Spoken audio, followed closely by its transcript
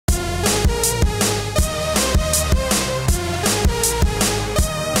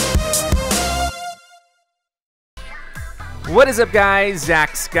What is up, guys?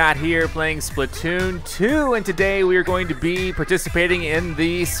 Zack Scott here playing Splatoon 2, and today we are going to be participating in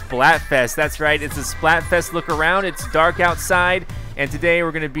the Splatfest. That's right, it's a Splatfest look around. It's dark outside, and today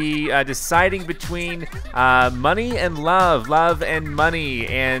we're going to be deciding between money and love and money.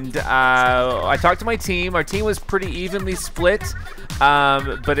 And I talked to my team. Our team was pretty evenly split,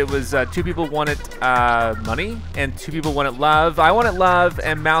 but it was 2 people wanted money and 2 people wanted love. I wanted love,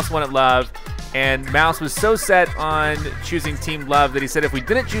 and Mouse wanted love. And Mouse was so set on choosing Team Love that he said if we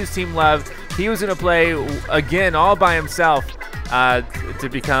didn't choose Team Love, he was going to play again all by himself to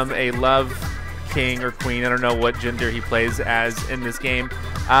become a love king or queen. I don't know what gender he plays as in this game.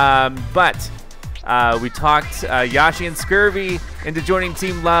 But we talked Yashi and Scurvy into joining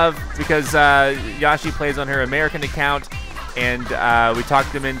Team Love because Yashi plays on her American account. And we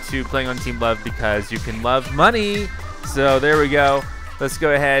talked them into playing on Team Love because you can love money. So there we go. Let's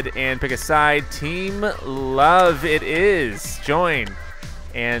go ahead and pick a side. Team Love it is. Join.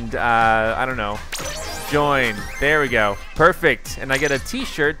 And I don't know. Join. There we go. Perfect. And I get a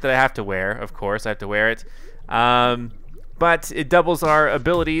t-shirt that I have to wear. Of course, I have to wear it. But it doubles our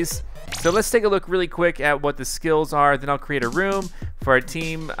abilities. So let's take a look really quick at what the skills are. Then I'll create a room for our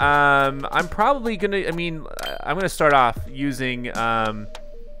team. I'm probably going to, I'm going to start off using...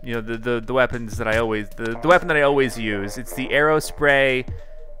 you know, the weapons that I always, the weapon that I always use. It's the Arrow Spray,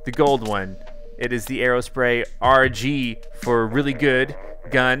 the gold one. It is the Arrow Spray RG for really good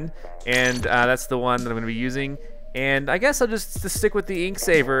gun, and that's the one that I'm going to be using. And I guess I'll just stick with the Ink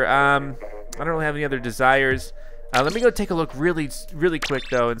Saver. I don't really have any other desires. Let me go take a look really quick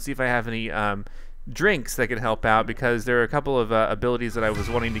though and see if I have any drinks that can help out, because there are a couple of abilities that I was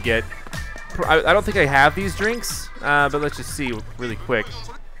wanting to get. I don't think I have these drinks, but let's just see really quick.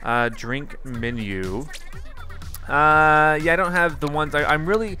 Drink menu. Yeah, I don't have the ones I'm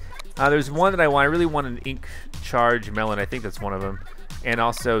really. There's one that I want. I really want an ink charge melon. I think that's one of them, and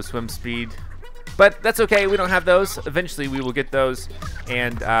also swim speed. But that's okay. We don't have those. Eventually, we will get those,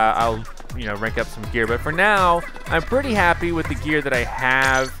 and I'll rank up some gear. But for now, I'm pretty happy with the gear that I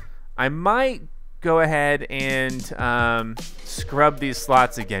have. I might go ahead and scrub these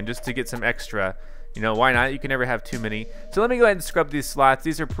slots again just to get some extra. You know, why not? You can never have too many. So let me go ahead and scrub these slots.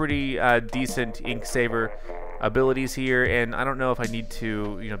 These are pretty decent ink saver abilities here, and I don't know if I need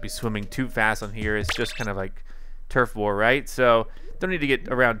to, be swimming too fast on here. It's just kind of like turf war, right? So don't need to get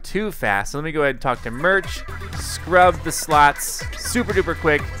around too fast. So let me go ahead and talk to Merch, scrub the slots super duper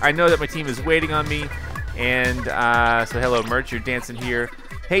quick. I know that my team is waiting on me, and so hello Merch, you're dancing here.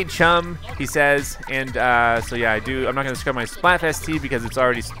 Hey chum, he says, and so yeah, I'm not gonna scrub my Splatfest tee because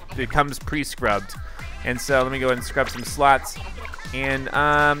it comes pre-scrubbed, and so let me go ahead and scrub some slots, and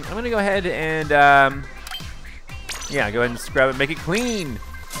I'm gonna go ahead and yeah, go ahead and scrub it, make it clean.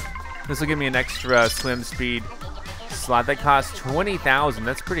 This will give me an extra swim speed slot that costs 20,000.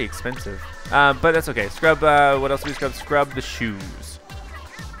 That's pretty expensive, but that's okay. Scrub. What else do we scrub? Scrub the shoes.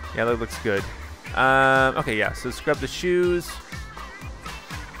 Yeah, that looks good. Okay, yeah. So scrub the shoes.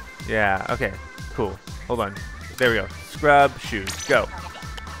 Yeah, okay, cool. Hold on. There we go. Scrub shoes. Go.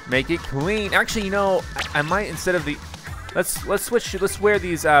 Make it clean. Actually, I might, instead of the... Let's switch. Let's wear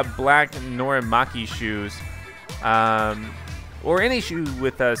these black Norimaki shoes. Or any shoe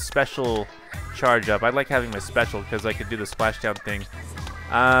with a special charge up. I like having my special because I could do the splashdown thing.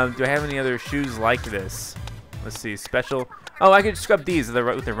 Do I have any other shoes like this? Let's see. Special. Oh, I could scrub these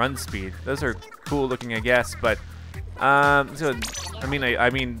with the run speed. Those are cool looking, I guess, but... So, I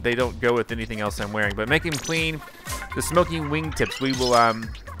mean, they don't go with anything else I'm wearing, but make them clean. The smoking wingtips,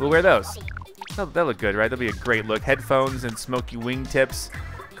 we'll wear those. They'll look good, right? That'll be a great look. Headphones and smoky wingtips,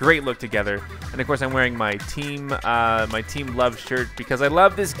 great look together. And of course, I'm wearing my Team Love shirt because I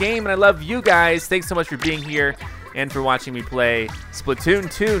love this game and I love you guys. Thanks so much for being here and for watching me play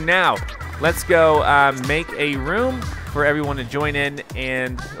Splatoon 2. Now, let's go make a room for everyone to join in,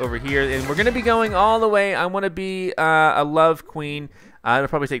 and over here, and we're gonna be going all the way. I want to be a love queen. It'll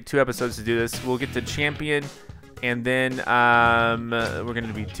probably take 2 episodes to do this. We'll get to champion, and then we're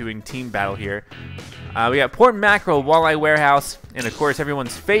gonna be doing team battle here. We got Port Mackerel, Walleye Warehouse, and of course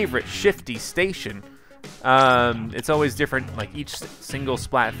everyone's favorite Shifty Station. It's always different, like each single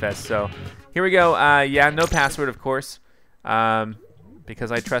Splatfest. So here we go. Yeah, no password, of course, because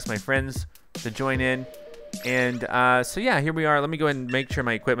I trust my friends to join in. And so yeah, here we are. Let me go ahead and make sure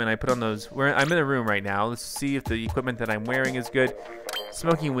my equipment I put on those. I'm in the room right now. Let's see if the equipment that I'm wearing is good.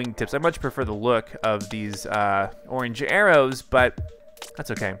 Smoking wingtips. I much prefer the look of these orange arrows, but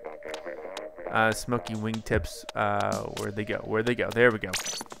that's okay. Smoky wingtips. Where'd they go? Where'd they go? There we go.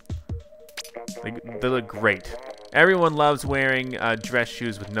 They look great. Everyone loves wearing dress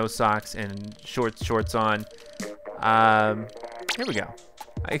shoes with no socks and shorts on. Here we go.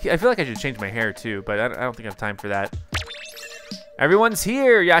 I feel like I should change my hair too, but I don't think I have time for that. Everyone's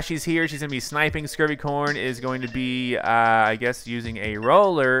here. Yashi's here. She's going to be sniping. Scurvycorn is going to be, I guess, using a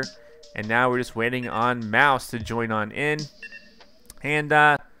roller. And now we're just waiting on Mouse to join on in. And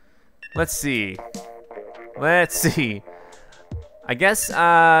let's see. Let's see. I guess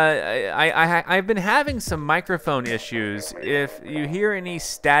I've been having some microphone issues. If you hear any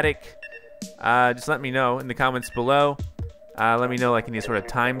static, just let me know in the comments below. Let me know like any sort of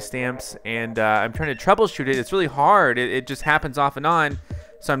timestamps, and I'm trying to troubleshoot it. It's really hard. It just happens off and on,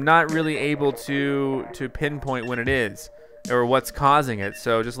 so I'm not really able to pinpoint when it is or what's causing it.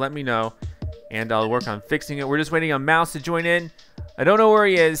 So just let me know, and I'll work on fixing it. We're just waiting on Mouse to join in. I don't know where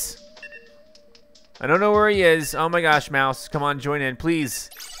he is. I don't know where he is. Oh my gosh, Mouse, come on, join in,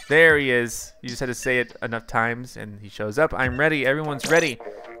 please. There he is. You just had to say it enough times, and he shows up. I'm ready. Everyone's ready.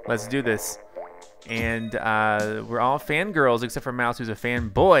 Let's do this. And we're all fangirls except for Mouse, who's a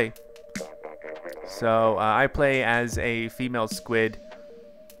fanboy. So I play as a female squid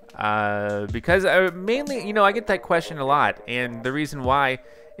because mainly, you know, I get that question a lot, and the reason why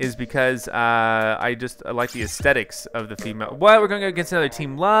is because I just like the aesthetics of the female. Well, we're going to go against another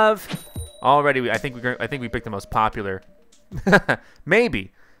Team Love. Already, I think we picked the most popular.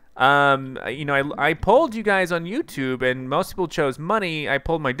 Maybe. You know, I polled you guys on YouTube, and most people chose money. I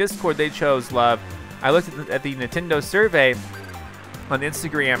polled my Discord, they chose love. I looked at the Nintendo survey on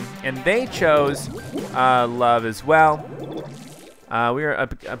Instagram, and they chose love as well. We are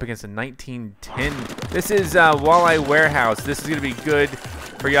up against a 1910. This is Walleye Warehouse. This is going to be good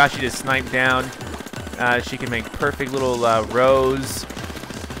for Yashi to snipe down. She can make perfect little rows.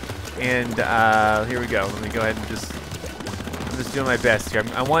 And here we go. Let me go ahead and I'm just doing my best here.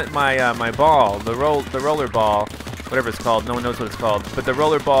 I want my my ball, the roller ball, whatever it's called. No one knows what it's called, but the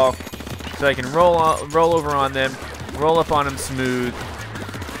roller ball, so I can roll over on them, roll up on them smooth,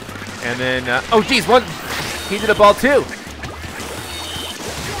 and then oh geez, one, he did a ball too.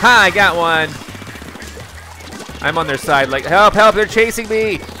 Ha! I got one. I'm on their side. Like help, help! They're chasing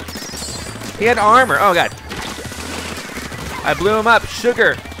me. He had armor. Oh god. I blew him up.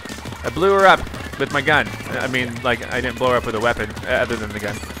 Sugar. I blew her up with my gun. I mean, like, I didn't blow her up with a weapon other than the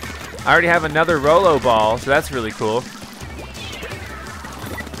gun. I already have another Rolo ball, so that's really cool.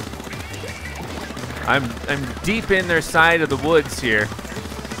 I'm deep in their side of the woods here.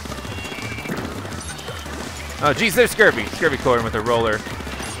 Oh, geez, there's Scurvy. Scurvycorn with a roller.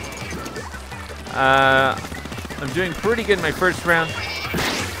 I'm doing pretty good in my first round.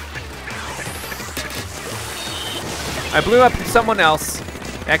 I blew up someone else.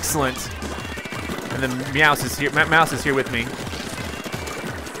 Excellent. And then Mouse is here. Mouse is here with me.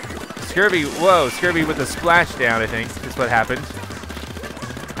 Scurvy, whoa, Scurvy with a splashdown, I think, is what happened.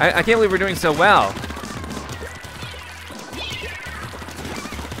 I can't believe we're doing so well.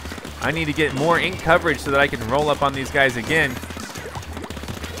 I need to get more ink coverage so that I can roll up on these guys again.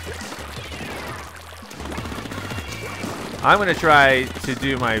 I'm gonna try to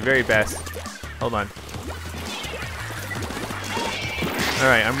do my very best. Hold on. All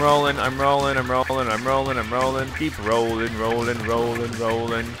right, I'm rolling. Keep rolling.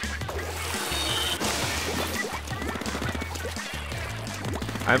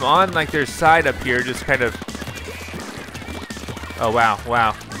 I'm on like their side up here, just kind of. Oh wow.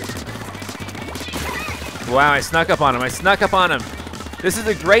 Wow, I snuck up on him. This is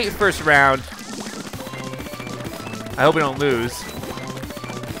a great first round. I hope we don't lose.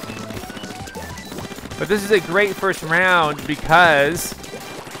 But this is a great first round because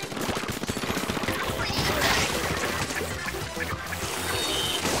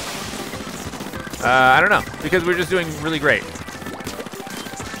I don't know, because we're just doing really great.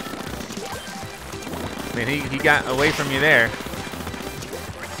 I mean, he got away from you there.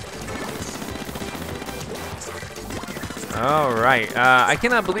 All right, I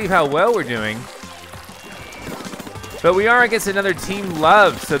cannot believe how well we're doing. But we are against another Team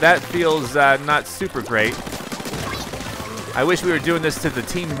Love, so that feels not super great. I wish we were doing this to the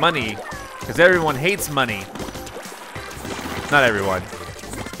Team Money, because everyone hates money. Not everyone.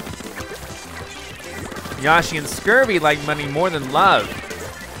 Yashi and Scurvy like money more than love.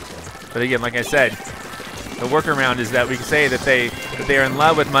 But again, like I said, the workaround is that we can say that they are in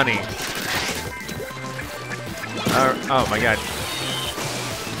love with money. Oh my god.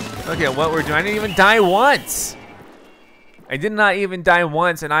 Look at what we're doing. I didn't even die once. I did not even die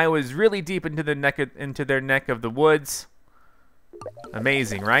once, and I was really deep into their neck of the woods.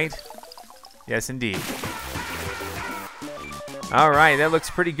 Amazing, right? Yes, indeed. All right, that looks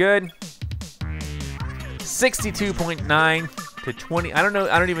pretty good. 62.9 to 20. I don't know.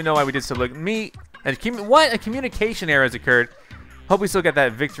 I don't even know why we did so. Look, me And what? A communication error has occurred. Hope we still got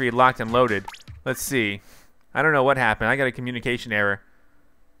that victory locked and loaded. Let's see. I don't know what happened. I got a communication error.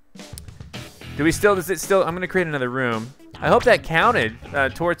 Do we still, does it still, I'm gonna create another room. I hope that counted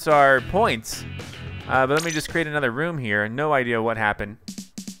towards our points. But let me just create another room here. No idea what happened.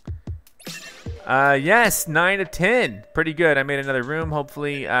 Yes, 9 of 10. Pretty good. I made another room.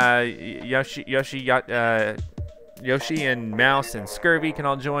 Hopefully, Yoshi and Mouse and Scurvy can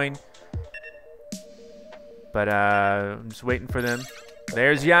all join. But I'm just waiting for them.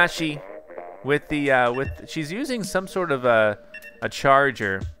 There's Yashi with the she's using some sort of a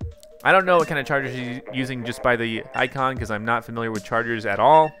charger. I don't know what kind of charger she's using just by the icon because I'm not familiar with chargers at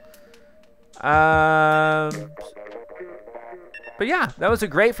all. But yeah, that was a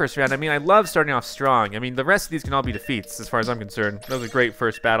great first round. I mean, I love starting off strong. I mean, the rest of these can all be defeats as far as I'm concerned. That was a great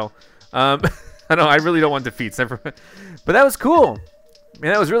first battle. I know I really don't want defeats, but that was cool.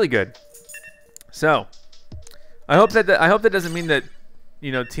 Man, that was really good. So, I hope that doesn't mean that,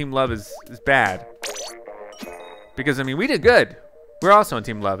 you know, Team Love is bad. Because I mean, we did good. We're also on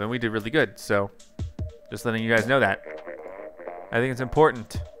Team Love, and we did really good. So, just letting you guys know that. I think it's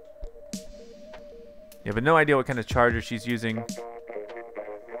important. Yeah, but no idea what kind of charger she's using.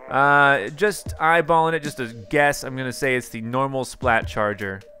 Just eyeballing it, just a guess. I'm gonna say it's the normal Splat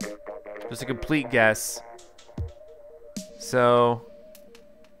charger. Just a complete guess. So,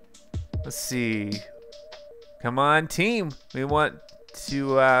 let's see. Come on, team. We want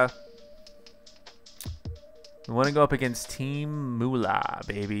to go up against Team Moolah,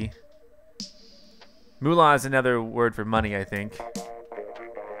 baby. Moolah is another word for money, I think.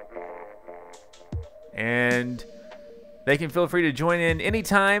 And they can feel free to join in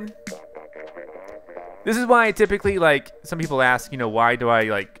anytime. This is why I typically, like, some people ask, you know, why do I,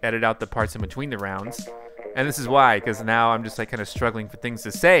 like, edit out the parts in between the rounds? And this is why, because now I'm just, like, kind of struggling for things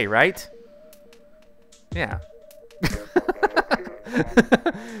to say, right? Yeah.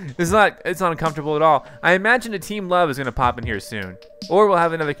 It's not uncomfortable at all. I imagine a Team Love is going to pop in here soon. Or we'll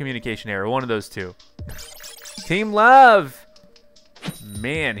have another communication error, one of those two. Team Love!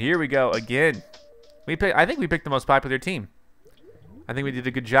 Man, here we go again. I think we picked the most popular team. I think we did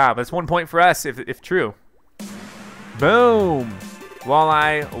a good job. That's 1 point for us, if true. Boom!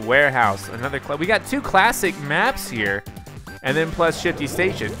 Walleye Warehouse. Another club. We got 2 classic maps here, and then plus Shifty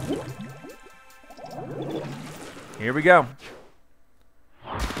Station. Here we go.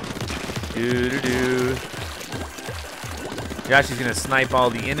 Doo-doo-doo. Yoshi's gonna snipe all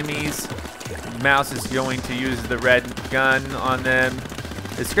the enemies. Mouse is going to use the red gun on them.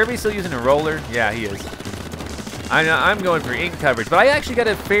 Is Scurvy still using a roller? Yeah, he is. I'm going for ink coverage, but I actually got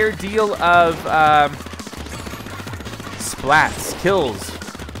a fair deal of splats, kills.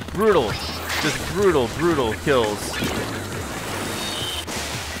 Brutal. Just brutal kills.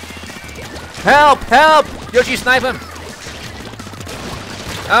 Help! Help! Yoshi, snipe him!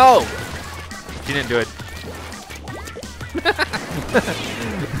 Oh! She didn't do it.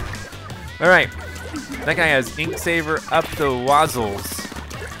 Alright. That guy has Ink Saver up the wazzles.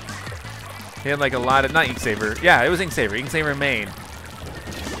 He had like a lot of, not Ink Saver. Yeah, it was Ink Saver. Ink Saver main.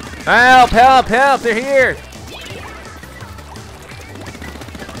 Help! Help! Help! They're here!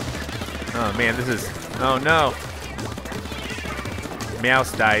 Oh man, this is, oh no.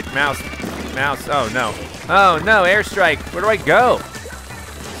 Mouse died. Mouse. Oh no. Oh no, airstrike. Where do I go?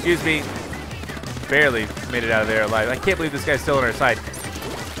 Excuse me. Barely made it out of there alive. I can't believe this guy's still on our side.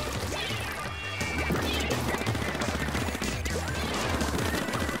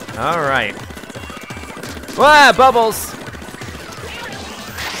 All right. Wow, bubbles.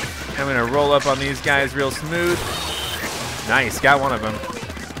 I'm gonna roll up on these guys real smooth. Nice, got one of them.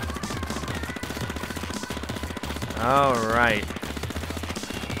 All right.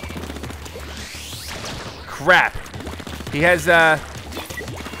 Crap. He has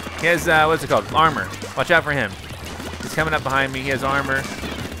what's it called? Armor. Watch out for him. He's coming up behind me. He has armor.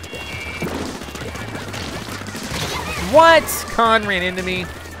 What? Con ran into me.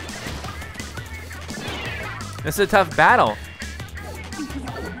 This is a tough battle.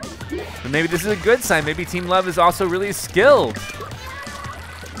 But maybe this is a good sign. Maybe Team Love is also really skilled.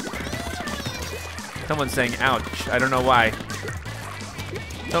 Someone's saying ouch. I don't know why.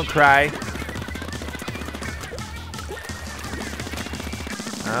 Don't cry.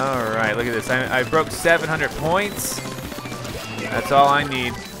 Alright, look at this. I broke 700 points. That's all I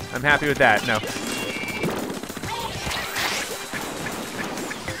need. I'm happy with that. No.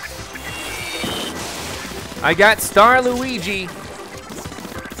 I got Star Luigi.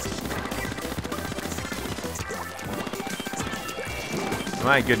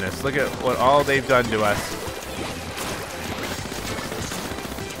 My goodness, look at what all they've done to us.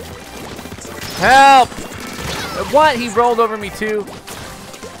 Help! What? He rolled over me too?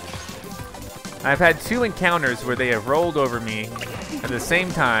 I've had 2 encounters where they have rolled over me at the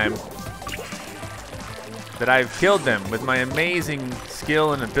same time that I've killed them with my amazing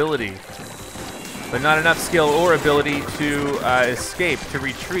skill and ability. But not enough skill or ability to escape, to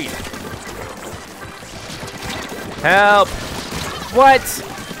retreat. Help! What?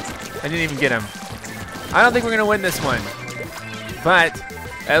 I didn't even get him. I don't think we're gonna win this one. But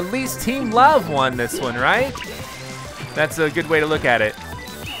at least Team Love won this one, right? That's a good way to look at it.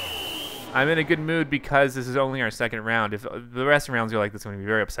 I'm in a good mood because this is only our 2nd round. If the rest of the rounds go like this, I'm gonna be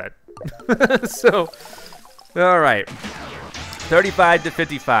very upset. So, all right. 35 to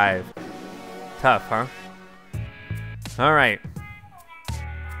 55. Tough, huh? All right.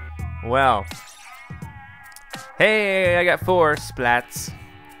 Well. Hey, I got 4 splats.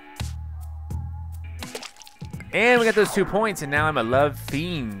 And we got those 2 points, and now I'm a love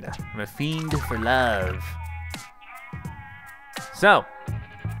fiend. I'm a fiend for love. So,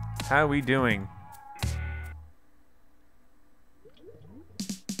 how are we doing?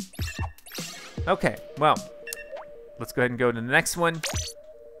 Okay, well, let's go ahead and go to the next one.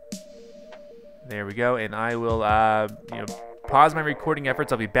 There we go, and I will pause my recording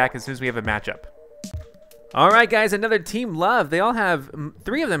efforts. I'll be back as soon as we have a matchup. All right, guys, another Team Love. They all have,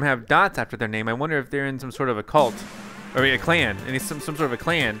 3 of them have dots after their name. I wonder if they're in some sort of a cult, or a clan, and it's some sort of a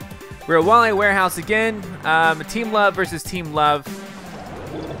clan. We're at Walleye Warehouse again. Team Love versus Team Love.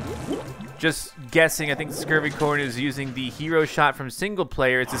 Just guessing, I think Scurvy Corn is using the hero shot from single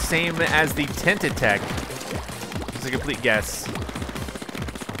player. It's the same as the Tented Tech. It's a complete guess.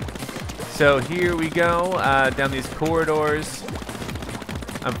 So here we go, down these corridors.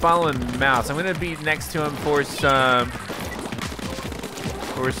 I'm following Mouse. I'm gonna be next to him for some,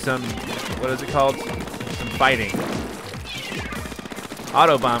 what is it called? Some fighting.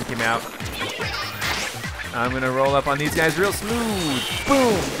 Autobomb came out. I'm gonna roll up on these guys real smooth.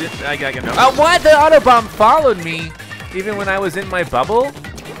 Boom! I got no. Oh, what? The Autobomb followed me even when I was in my bubble?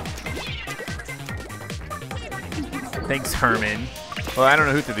 Thanks, Herman. Well, I don't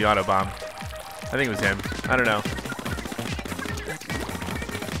know who threw the Autobomb. I think it was him. I don't know.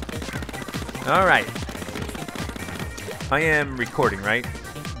 All right. I am recording, right?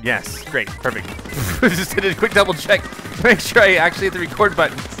 Yes. Great. Perfect. Just did a quick double check. Make sure I actually hit the record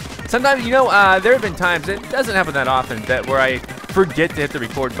button. Sometimes, you know, there have been times, it doesn't happen that often, where I forget to hit the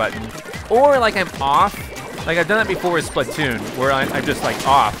record button. Or like I'm off. Like I've done that before with Splatoon, where I'm just like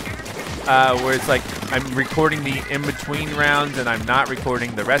off. Where it's like I'm recording the in-between rounds and I'm not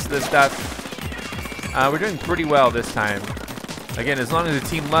recording the rest of the stuff. We're doing pretty well this time. Again, as long as the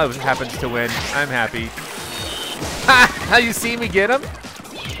Team Love happens to win, I'm happy. Ha! How you see me get him?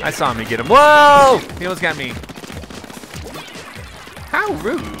 I saw me get him. Whoa! He almost got me. How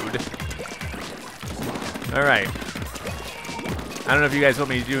rude. All right. I don't know if you guys want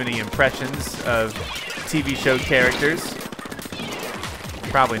me to do any impressions of TV show characters.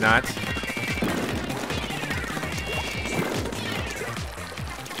 Probably not.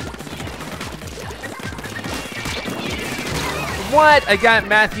 What? I got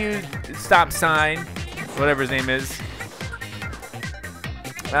Matthew stop sign, whatever his name is.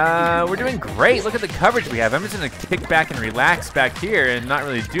 We're doing great. Look at the coverage we have. I'm just gonna kick back and relax back here and not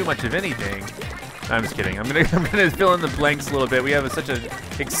really do much of anything. No, I'm just kidding. I'm gonna fill in the blanks a little bit. We have such an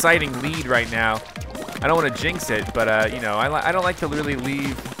exciting lead right now. I don't want to jinx it, but you know, I don't like to really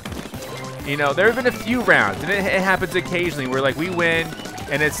leave. You know, there have been a few rounds, and it happens occasionally where like we win,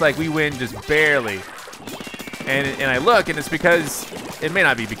 and it's like we win just barely. And I look, and it's because, it may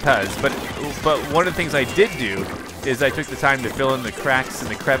not be because, but one of the things I did do is I took the time to fill in the cracks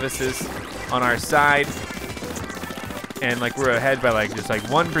and the crevices on our side. And like we're ahead by like just like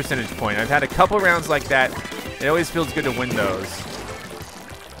 1 percentage point. I've had a couple rounds like that. It always feels good to win those.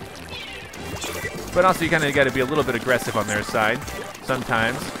 But also you kind of got to be a little bit aggressive on their side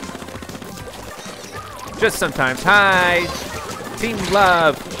sometimes. Just sometimes. Hi! Team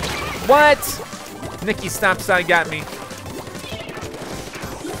Love! What? Nikki stop sign got me.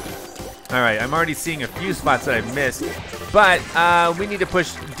 All right, I'm already seeing a few spots that I missed, but we need to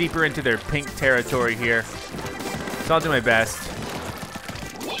push deeper into their pink territory here. So I'll do my best.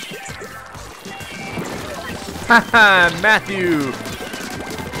 Haha, Matthew.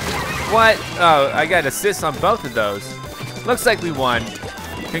 What? Oh, I got assists on both of those. Looks like we won.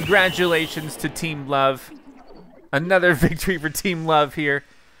 Congratulations to Team Love. Another victory for Team Love here.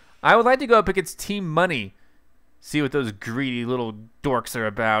 I would like to go up against Team Money. See what those greedy little dorks are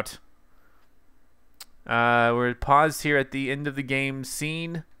about. We're paused here at the end of the game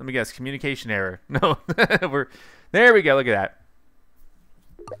scene. Let me guess, communication error. No, there we go, look at that.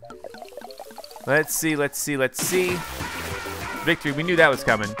 Let's see, let's see, let's see. Victory, we knew that was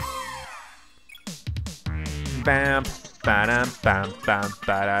coming. Bam, ba-dum, bam, bam,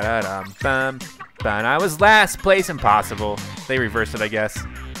 ba-da-da-dum, bam, bam. I was last place, impossible. They reversed it, I guess.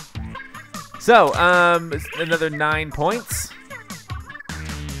 So, another 9 points.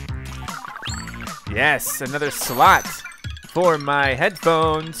 Yes, another slot for my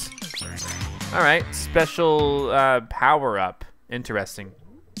headphones. All right, special power-up. Interesting.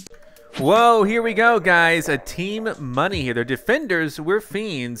 Whoa, here we go, guys. A team money here. They're defenders. We're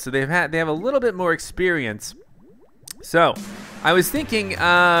fiends, so they have a little bit more experience. So, I was thinking,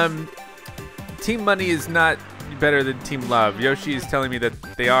 team money is not better than team love. Yoshi is telling me that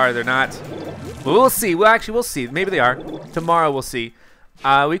they are. They're not. Well, we'll see. Well, actually, we'll see. Maybe they are. Tomorrow, we'll see.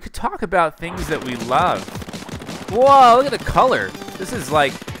 We could talk about things that we love. Whoa, look at the color. This is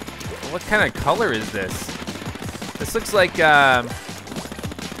like, what kind of color is this? This looks like, man,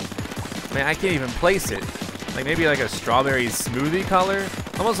 I can't even place it. Like maybe like a strawberry smoothie color?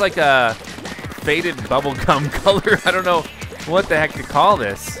 Almost like a faded bubblegum color. I don't know what the heck to call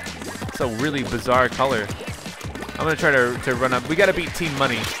this. It's a really bizarre color. I'm gonna try to run up. We gotta beat Team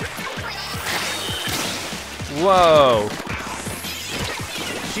Money. Whoa.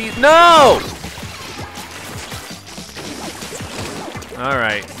 No! All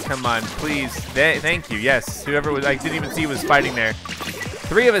right, come on, please. Thank you, yes. Whoever was, I didn't even see was fighting there.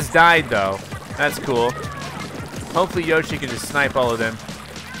 3 of us died though. That's cool. Hopefully Yoshi can just snipe all of them.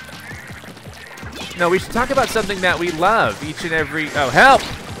 No, we should talk about something that we love each and every, oh, help!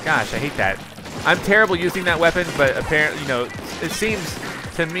 Gosh, I hate that. I'm terrible using that weapon, but apparently, you know, it seems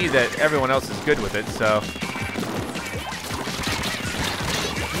to me that everyone else is good with it, so.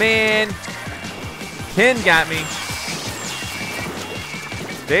 Man, 10 got me.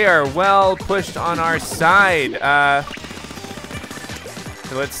 They are well pushed on our side.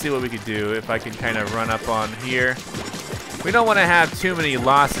 So let's see what we could do if I can kind of run up on here. We don't want to have too many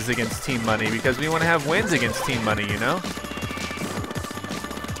losses against Team Money because we want to have wins against Team Money, you know?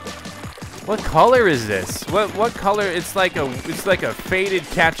 What color is this? What color? It's like a faded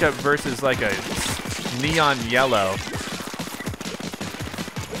catch-up versus like a neon yellow.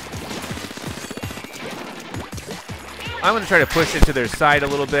 I'm gonna try to push it to their side a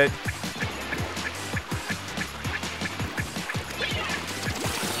little bit.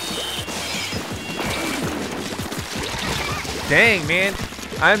 Dang, man.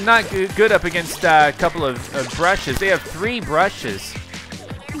 I'm not good up against a couple of brushes. They have 3 brushes.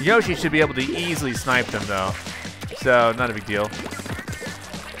 Yoshi should be able to easily snipe them, though. So, not a big deal.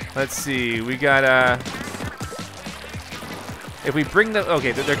 Let's see. We got, if we bring them...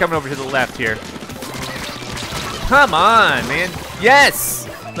 Okay, they're coming over to the left here. Come on, man. Yes!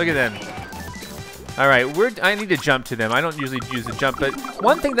 Look at them. All right, I need to jump to them. I don't usually use the jump, but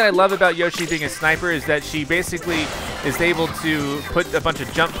one thing that I love about Yoshi being a sniper is that she basically is able to put a bunch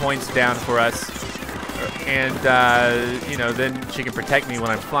of jump points down for us, and you know, then she can protect me when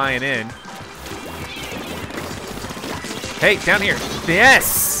I'm flying in. Hey, down here.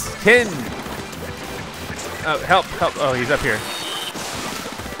 Yes! 10. Oh, help, help. Oh, he's up here.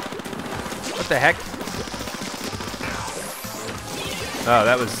 What the heck? Oh,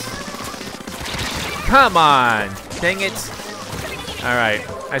 that was... Come on! Dang it. Alright,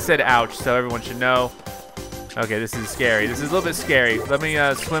 I said ouch, so everyone should know. Okay, this is scary. This is a little bit scary. Let me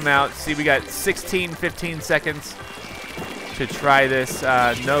swim out. See, we got 16, 15 seconds to try this.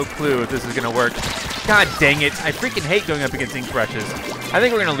 No clue if this is going to work. God dang it. I freaking hate going up against ink brushes. I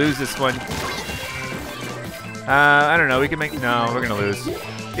think we're going to lose this one. I don't know. We can make... No, we're going to lose.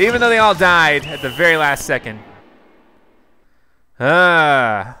 Even though they all died at the very last second.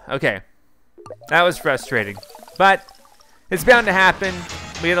 Okay. That was frustrating. But it's bound to happen.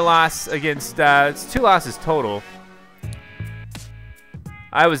 We had a loss against, it's 2 losses total.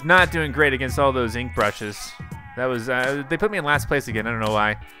 I was not doing great against all those ink brushes. That was, they put me in last place again. I don't know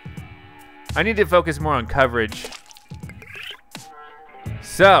why. I need to focus more on coverage.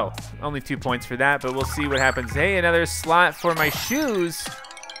 So, only 2 points for that, but we'll see what happens. Hey, another slot for my shoes.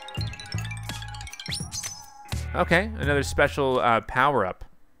 Okay, another special power-up.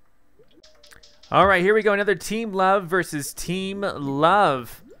 All right, here we go. Another Team Love versus Team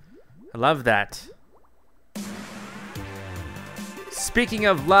Love. I love that. Speaking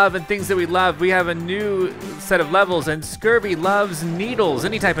of love and things that we love, we have a new set of levels, and Scurvy loves needles,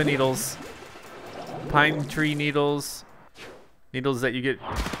 any type of needles. Pine tree needles, needles that you get,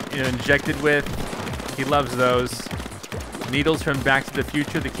 you know, injected with. He loves those. Needles from Back to the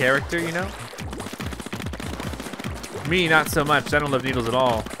Future, the character, you know? Me, not so much. I don't love needles at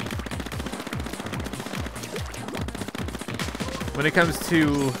all. When it comes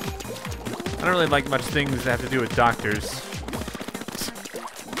to I don't really like much things that have to do with doctors.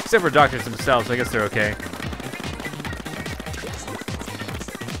 Except for doctors themselves, I guess they're okay.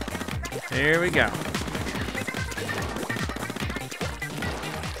 Here we go.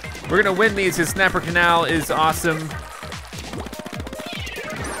 We're gonna win these. His Snapper Canal is awesome.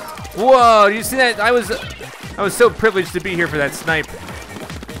 Whoa, did you see that? I was so privileged to be here for that snipe.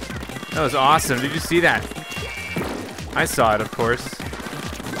 That was awesome. Did you see that? I saw it, of course.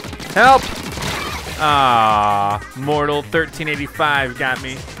 Help! Ah, Mortal 1385 got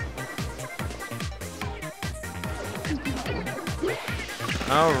me.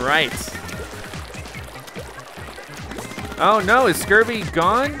 All right. Oh no, is Scurvy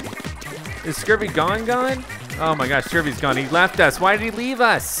gone? Is Scurvy gone? Oh my gosh, Scurvy's gone. He left us. Why did he leave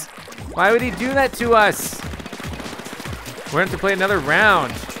us? Why would he do that to us? We're gonna have to play another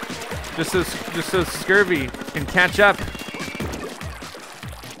round. Just so Scurvy can catch up.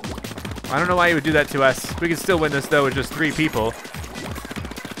 I don't know why he would do that to us. We can still win this though with just 3 people.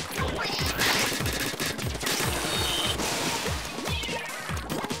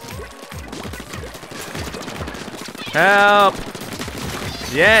 Help!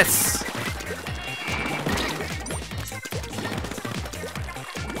 Yes!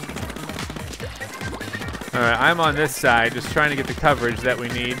 Alright, I'm on this side, just trying to get the coverage that we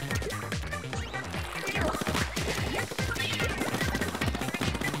need.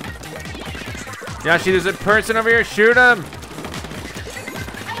 Yoshi, there's a person over here, shoot him!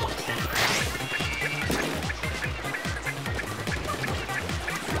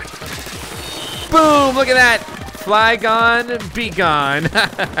 Boom! Look at that! Fly gone, be gone.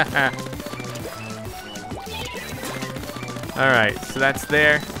 Alright, so that's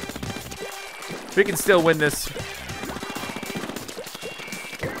there. We can still win this.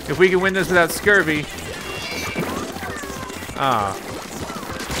 If we can win this without Scurvy. Ah.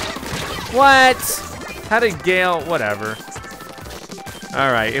 What? How did Gale? Whatever.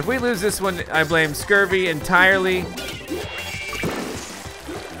 Alright, if we lose this one, I blame Scurvy entirely.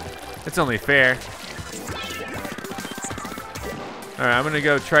 It's only fair. Alright, I'm gonna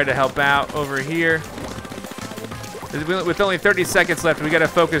go try to help out over here. With only 30 seconds left, we gotta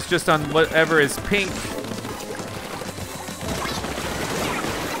focus just on whatever is pink.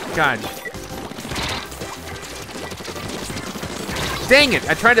 God. Dang it,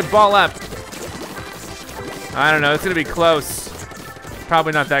 I tried to ball up. I don't know, it's gonna be close.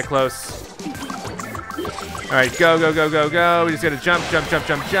 Probably not that close. Alright, go, go, go, go, go. We just gotta jump, jump, jump,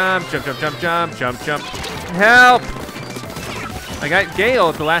 jump, jump, jump, jump, jump, jump, jump, jump. Help! I got Gale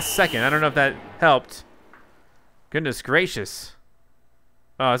at the last second. I don't know if that helped. Goodness gracious.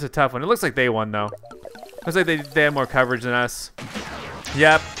 Oh, it's a tough one. It looks like they won, though. Looks like they have more coverage than us.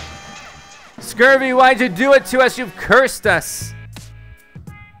 Yep. Scurvy, why'd you do it to us? You've cursed us.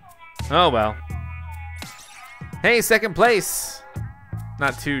 Oh, well. Hey, second place.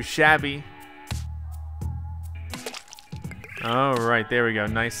 Not too shabby. All right, there we go.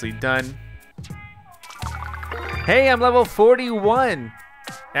 Nicely done. Hey, I'm level 41.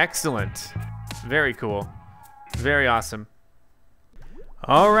 Excellent. Very cool. Very awesome.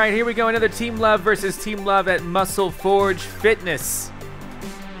 All right, here we go. Another Team Love versus Team Love at Muscle Forge Fitness.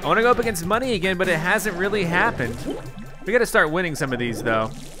 I want to go up against Money again, but it hasn't really happened. We got to start winning some of these,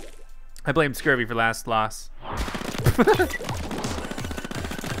 though. I blame Scurvy for last loss.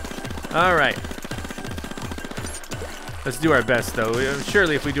 All right. Let's do our best, though.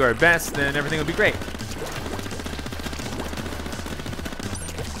 Surely if we do our best, then everything will be great.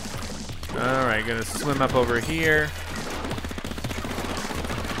 All right, gonna swim up over here.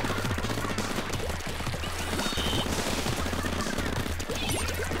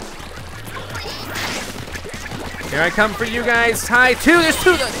 Here I come for you guys. Hi, 2, there's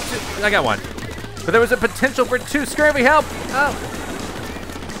 2. I got 1. But there was a potential for 2. Scurvy, help! Oh.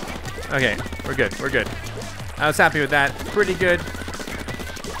 Okay, we're good, we're good. I was happy with that. Pretty good.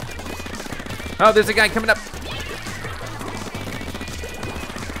 Oh, there's a guy coming up.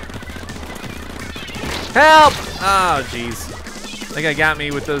 Help! Oh, jeez. That guy got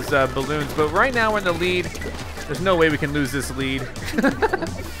me with those balloons. But right now we're in the lead. There's no way we can lose this lead.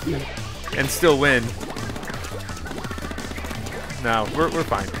 And still win. No, we're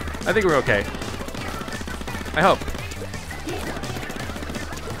fine. I think we're okay. I hope.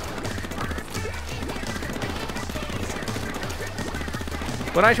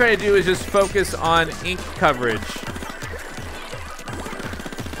 What I try to do is just focus on ink coverage.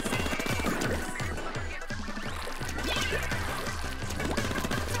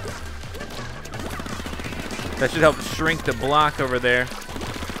 That should help shrink the block over there.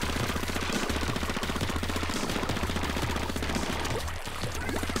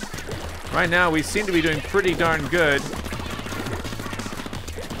 Right now, we seem to be doing pretty darn good.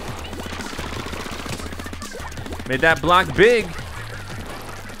 Made that block big.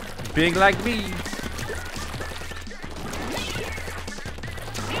 Big like me.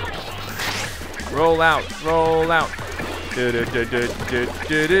 Roll out, roll out. Look at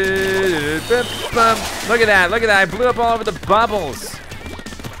that, look at that. I blew up all over the bubbles.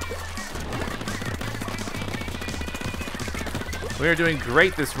 We are doing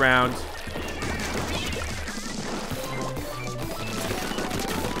great this round.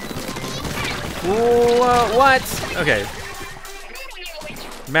 Whoa, what? Okay.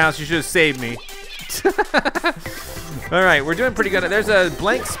 Mouse, you should have saved me. All right, we're doing pretty good. There's a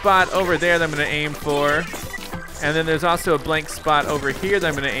blank spot over there that I'm gonna aim for. And then there's also a blank spot over here that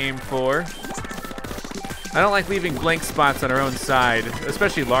I'm gonna aim for. I don't like leaving blank spots on our own side,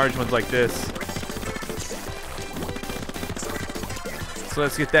 especially large ones like this. So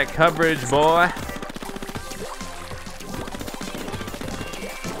let's get that coverage, boy.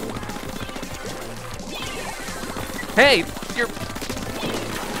 Hey, you're...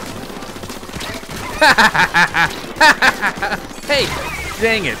 Hey,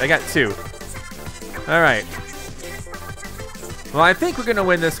 dang it, I got 2. All right. Well, I think we're gonna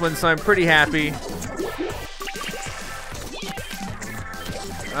win this one, so I'm pretty happy.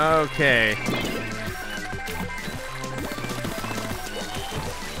 Okay.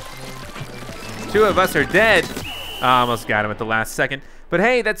 Two of us are dead. Almost got him at the last second. But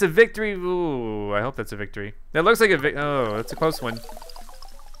hey, that's a victory. Ooh, I hope that's a victory. That looks like a oh, that's a close one.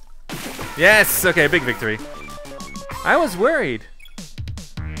 Yes, okay, big victory. I was worried.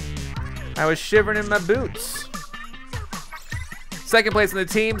 I was shivering in my boots. Second place in the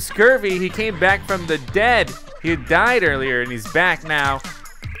team, Scurvy. He came back from the dead. He had died earlier and he's back now.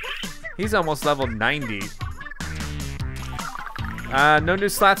 He's almost level 90. No new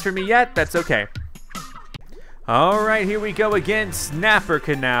slots for me yet, that's okay. All right, here we go again, Snapper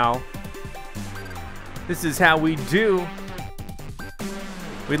Canal. This is how we do.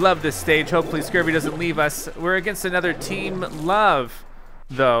 We love this stage. Hopefully Scurvy doesn't leave us. We're against another Team Love,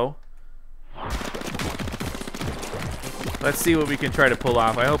 though. Let's see what we can try to pull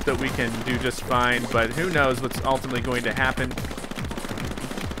off. I hope that we can do just fine, but who knows what's ultimately going to happen.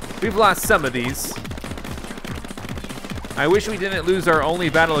 We've lost some of these. I wish we didn't lose our only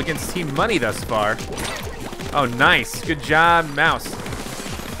battle against Team Money thus far. Oh, nice. Good job, Mouse.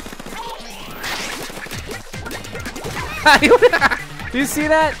 Do you see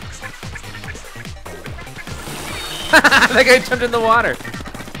that? That guy jumped in the water.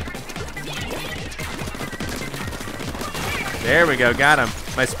 There we go, got him.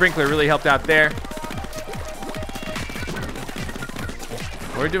 My sprinkler really helped out there.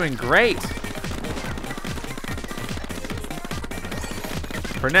 We're doing great.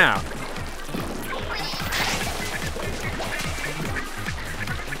 For now.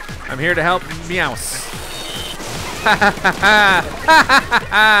 I'm here to help Meows.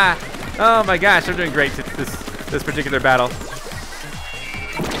 Oh my gosh, I'm doing great this particular battle.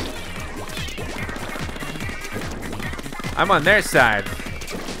 I'm on their side.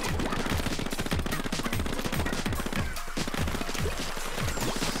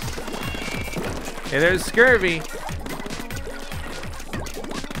 Hey, there's Scurvy.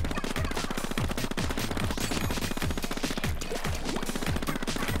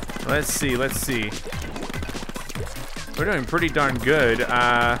 Let's see, let's see. We're doing pretty darn good. And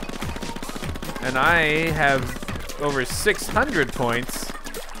I have over 600 points.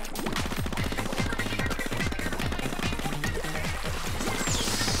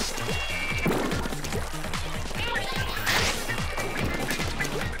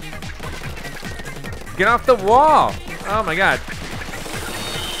 Get off the wall! Oh my god.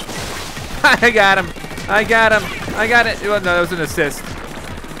 I got him! I got him! I got it! Oh, no, that was an assist.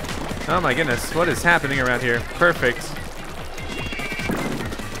 Oh my goodness, what is happening around here? Perfect.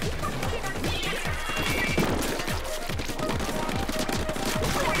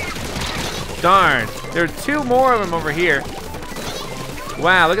 Darn, there are 2 more of them over here.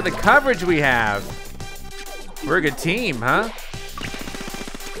 Wow, look at the coverage we have. We're a good team, huh?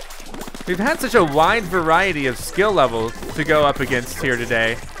 We've had such a wide variety of skill levels to go up against here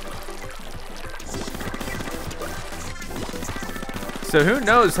today. So who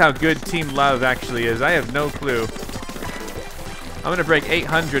knows how good Team Love actually is? I have no clue. I'm gonna break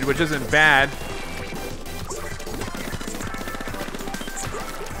 800, which isn't bad.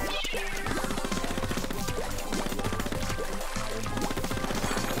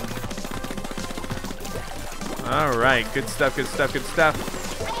 All right, good stuff, good stuff, good stuff.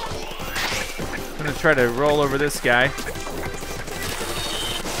 I'm gonna try to roll over this guy.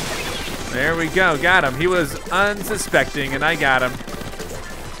 There we go. Got him. He was unsuspecting, and I got him.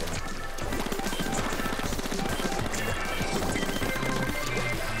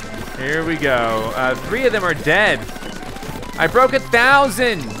 Here we go. 3 of them are dead. I broke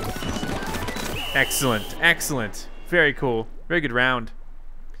 1,000. Excellent. Excellent. Very cool. Very good round.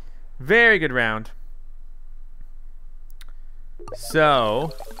 Very good round.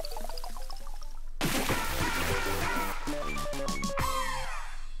 So...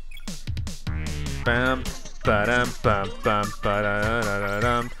 Bum, ba-dum, bum, bum,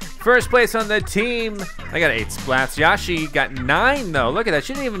 ba-da-da-da-dum. First place on the team. I got 8 splats. Yashi got 9 though. Look at that.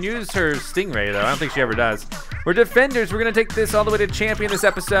 She didn't even use her stingray though. I don't think she ever does. We're defenders. We're gonna take this all the way to champion this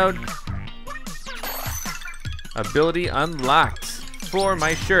episode. Ability unlocked for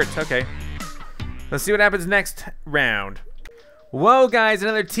my shirt. Okay. Let's see what happens next round. Whoa, guys,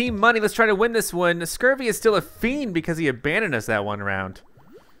 another team money. Let's try to win this one. Scurvy is still a fiend because he abandoned us that one round.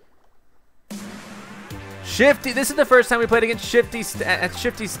 Shifty, this is the first time we played against Shifty at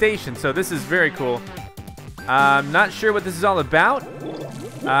Shifty Station, so this is very cool. I'm not sure what this is all about.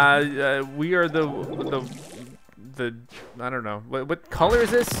 We are the I don't know. What color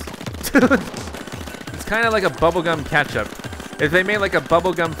is this? It's kind of like a bubblegum ketchup. If they made like a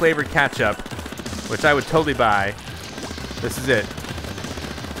bubblegum flavored ketchup, which I would totally buy, this is it.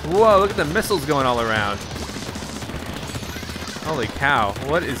 Whoa, look at the missiles going all around. Holy cow,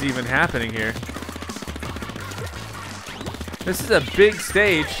 what is even happening here? This is a big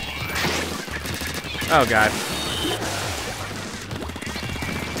stage. Oh god.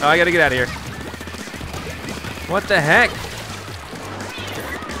 Oh, I gotta get out of here. What the heck?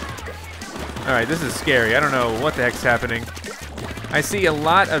 Alright, this is scary. I don't know what the heck's happening. I see a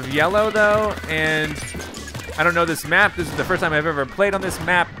lot of yellow though, and I don't know this map. This is the first time I've ever played on this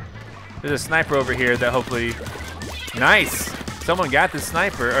map. There's a sniper over here that hopefully... Nice! Someone got the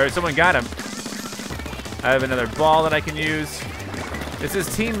sniper, or someone got him. I have another ball that I can use. This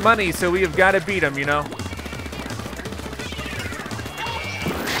is team money, so we have got to beat him, you know?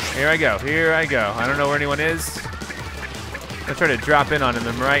 Here I go, here I go. I don't know where anyone is. I'll try to drop in on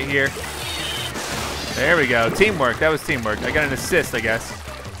him right here. There we go, teamwork, that was teamwork. I got an assist, I guess.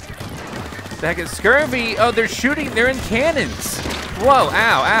 The heck is Scurvy? Oh, they're shooting, they're in cannons. Whoa,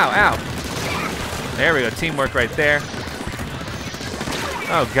 ow, ow, ow. There we go, teamwork right there.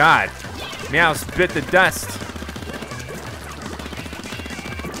 Oh God. Meow spit the dust.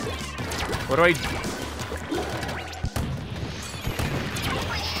 What do I...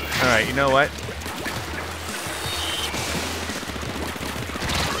 Alright, you know what?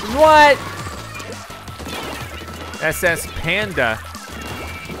 What? SS Panda.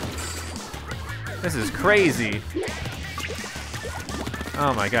 This is crazy.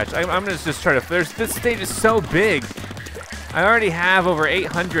 Oh my gosh. I'm gonna just try to... This stage is so big. I already have over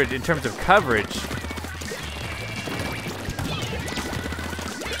 800 in terms of coverage.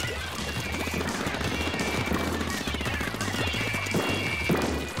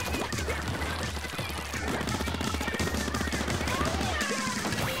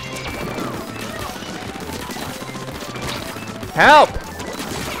 Help!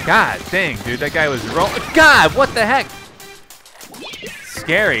 God dang, dude, that guy was rolling. God, what the heck?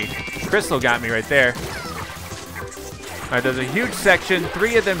 Scary. Crystal got me right there. Alright, there's a huge section.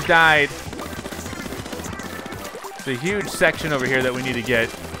 3 of them died. There's a huge section over here that we need to get.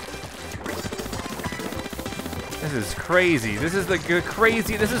 This is crazy. This is like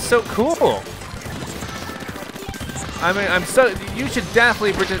crazy. This is so cool. I mean, I'm so... You should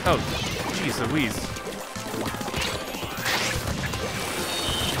definitely... Oh, jeez Louise.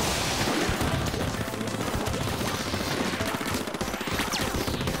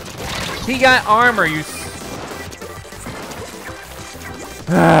 He got armor, you...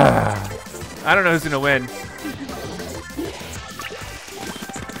 I don't know who's gonna win.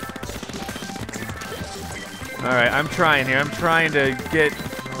 Alright, I'm trying here. I'm trying to get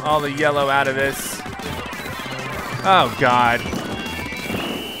all the yellow out of this. Oh, God.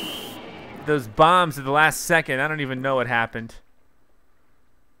 Those bombs at the last second, I don't even know what happened.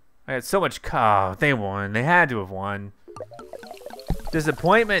 I had so much... Oh, they won. They had to have won.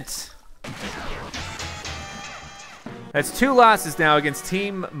 Disappointment. That's 2 losses now against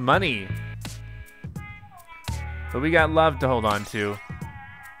Team Money. But we got love to hold on to.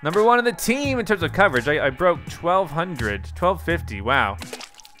 Number 1 in the team in terms of coverage. I broke 1,200, 1,250, wow.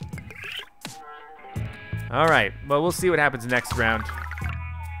 All right, well, we'll see what happens next round.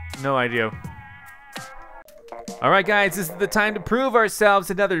 No idea. All right, guys, this is the time to prove ourselves.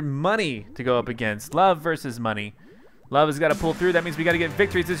 Another Money to go up against. Love versus Money. Love has got to pull through. That means we got to get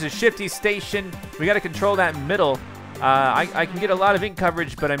victories. This is Shifty Station. We got to control that middle. I can get a lot of ink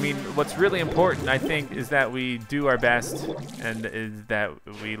coverage, but I mean, what's really important, I think, is that we do our best, and is that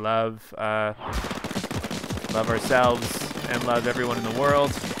we love ourselves and love everyone in the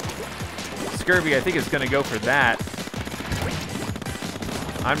world. Scurvy, I think, is going to go for that.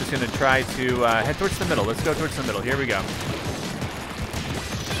 I'm just going to try to head towards the middle. Let's go towards the middle. Here we go.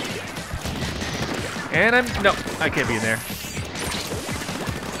 And no, I can't be in there.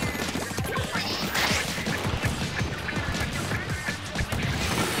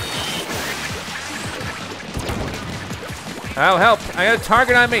 Oh, help! I got a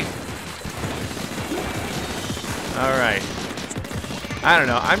target on me! Alright. I don't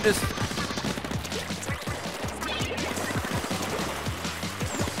know, I'm just...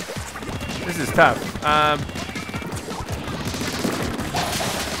 This is tough.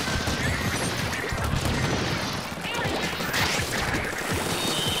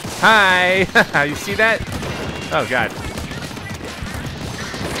 Hi! You see that? Oh, God.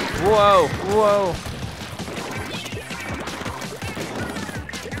 Whoa, whoa.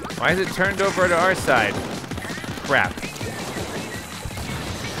 Why is it turned over to our side? Crap.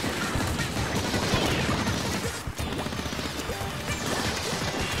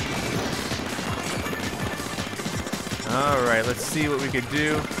 All right, let's see what we could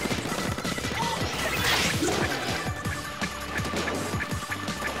do.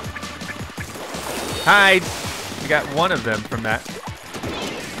 Hide! We got one of them from that.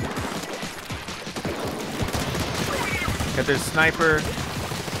 Got their sniper.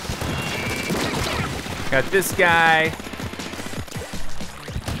 Got this guy.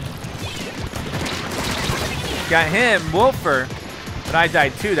 Got him, Wolfer. But I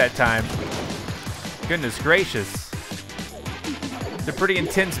died too that time. Goodness gracious. It's a pretty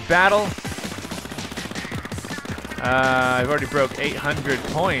intense battle. I've already broke 800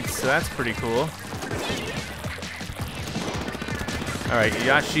 points, so that's pretty cool. All right,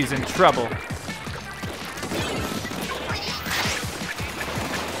 Yashi's in trouble.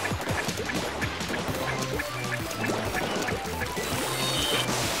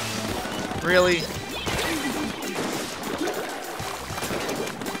 Really?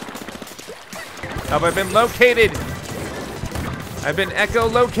 Have I been located? I've been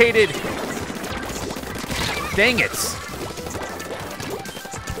echo-located. Dang it.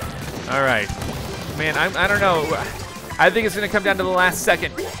 All right. Man, I don't know. I think it's going to come down to the last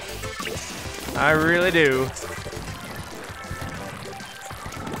second. I really do.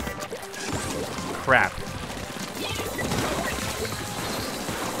 Crap.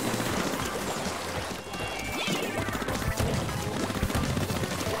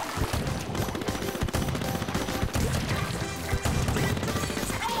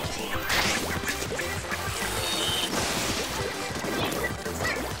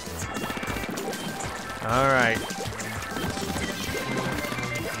 All right.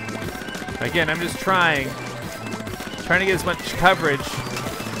 Again, I'm just trying to get as much coverage.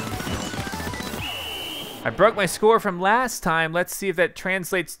 I broke my score from last time. Let's see if that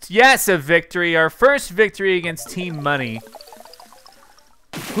translates to, yes, a victory. Our first victory against Team Money.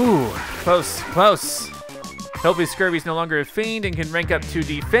 Whew, close, close. Hopefully Scurvy's no longer a fiend and can rank up to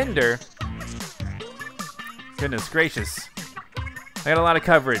Defender. Goodness gracious. I got a lot of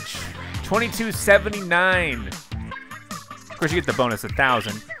coverage. 2279. Of course, you get the bonus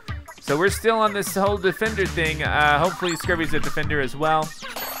 1,000. So we're still on this whole Defender thing. Hopefully Scurvy's a Defender as well.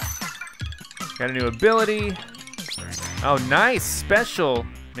 Got a new ability. Oh, nice. Special.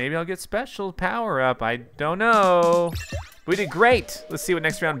 Maybe I'll get special power up. I don't know. We did great. Let's see what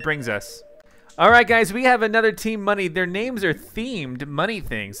next round brings us. All right, guys, we have another Team Money. Their names are themed money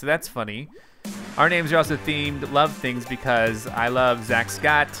things, so that's funny. Our names are also themed love things because I love Zack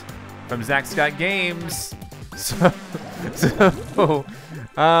Scott from ZackScottGames.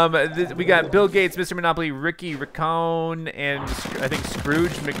 We got Bill Gates, Mr. Monopoly, Ricky Raccoon, and I think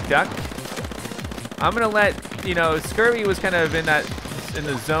Scrooge McDuck. I'm gonna let, you know, Scurvy was kind of in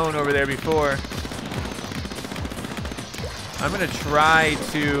the zone over there before. I'm gonna try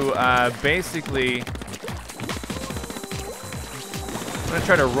to basically, I'm gonna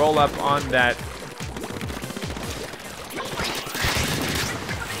try to roll up on that.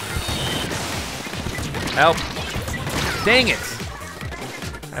 Help. Dang it.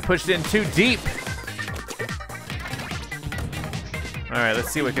 I pushed in too deep. All right,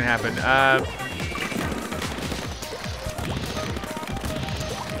 let's see what can happen.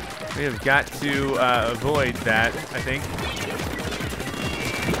 We have got to avoid that, I think.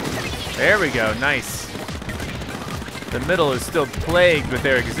 There we go, nice. The middle is still plagued with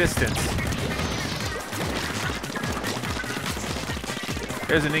their existence.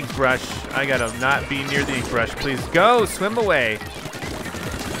 There's an ink brush. I gotta not be near the ink brush. Please go, swim away.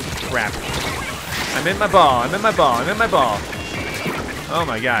 Crap. I'm in my ball, I'm in my ball, I'm in my ball. Oh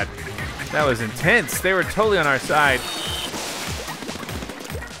my god. That was intense. They were totally on our side.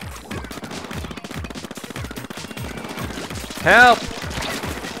 Help!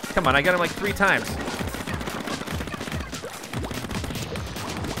 Come on, I got him like 3 times.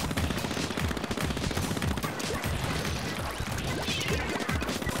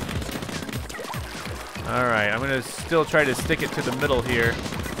 All right, I'm gonna still try to stick it to the middle here.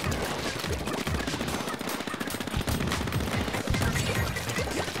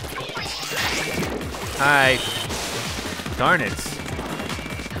 Hi. Darn it.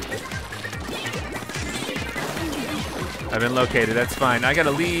 I've been located, that's fine. I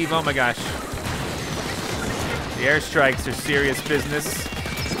gotta leave, oh my gosh. The airstrikes are serious business.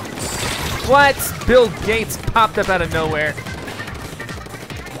 What? Bill Gates popped up out of nowhere.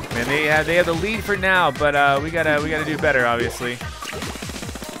 Man, they have the lead for now, but we gotta do better, obviously.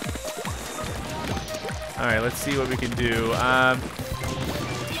 All right, let's see what we can do.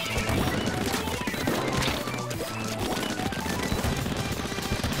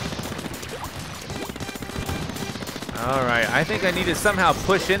 All right, I think I need to somehow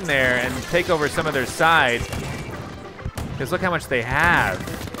push in there and take over some of their side. Because look how much they have.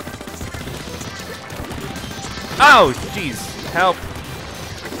 Oh, jeez, help.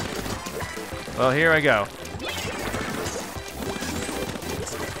 Well, here I go.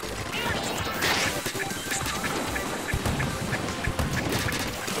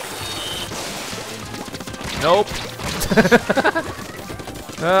 Nope.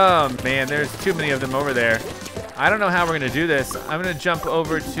 Oh man, there's too many of them over there. I don't know how we're gonna do this. I'm gonna jump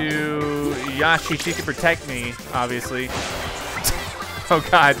over to Yashi. She can protect me, obviously. Oh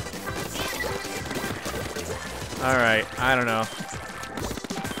god. All right, I don't know.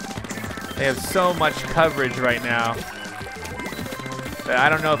 They have so much coverage right now that I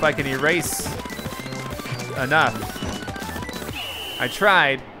don't know if I can erase enough. I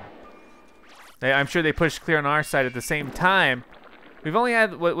tried. I'm sure they pushed clear on our side at the same time. We've only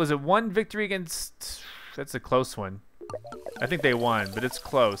had, what was it, 1 victory against... That's a close one. I think they won, but it's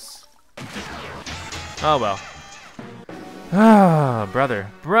close. Oh, well. Ah, brother.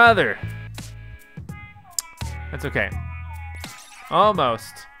 Brother! That's okay.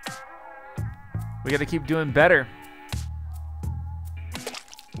 Almost. We gotta keep doing better.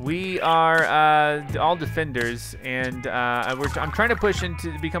 We are all defenders, and I'm trying to push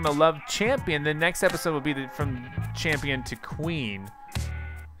into become a love champion. The next episode will be from champion to queen.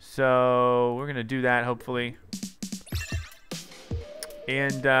 So we're gonna do that hopefully.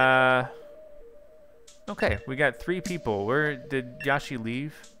 And okay, we got 3 people. Where did Yashi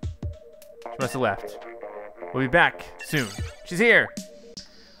leave? She must have left. We'll be back soon. She's here.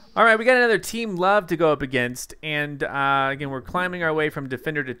 All right, we got another team love to go up against, and again, we're climbing our way from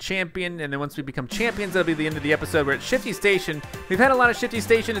defender to champion, and then once we become champions, that'll be the end of the episode. We're at Shifty Station. We've had a lot of Shifty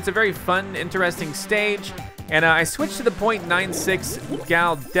Station. It's a very fun, interesting stage, and I switched to the .96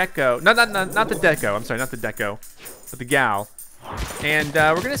 Gal Deco. Not the Deco. I'm sorry, not the Deco, but the Gal. And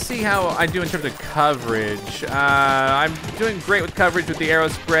we're gonna see how I do in terms of coverage. I'm doing great with coverage with the Aero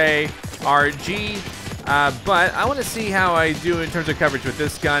Spray RG. But I want to see how I do in terms of coverage with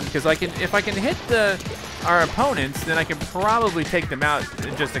this gun, because if I can hit our opponents, then I can probably take them out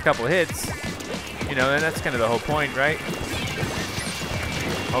in just a couple hits. You know, and that's kind of the whole point, right?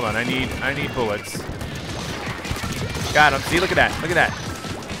 Hold on, I need bullets. Got him. See, look at that. Look at that.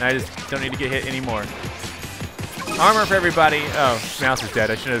 I just don't need to get hit anymore. Armor for everybody. Oh, mouse is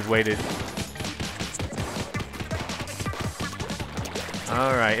dead. I should have waited.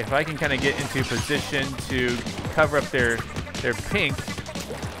 All right, if I can kind of get into position to cover up their pink.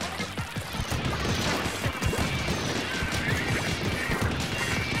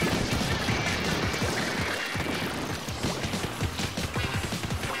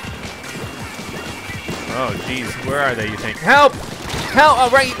 Oh, geez, where are they, you think? Help! Help! Oh,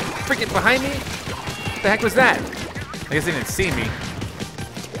 right, freaking behind me? What the heck was that? I guess they didn't see me.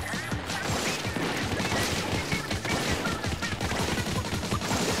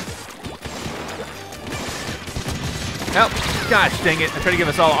 Help! Gosh dang it. I tried to give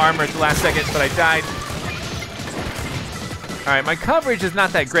us all armor at the last second, but I died. Alright, my coverage is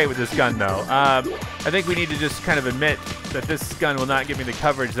not that great with this gun, though. I think we need to just kind of admit that this gun will not give me the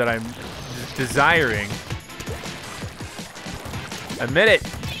coverage that I'm desiring. Admit it!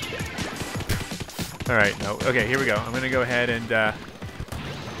 Alright, no. Okay, here we go. I'm going to go ahead and...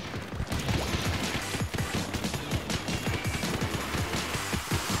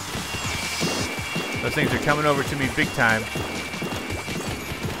 Those things are coming over to me big time.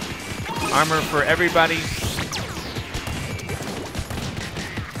 Armor for everybody.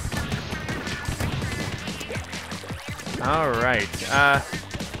 All right.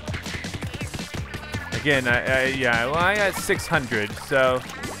 Again, yeah, well, I got 600, so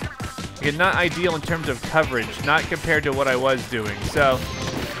again, not ideal in terms of coverage, not compared to what I was doing. So,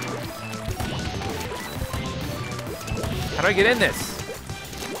 how do I get in this?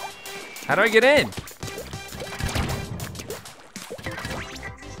 How do I get in?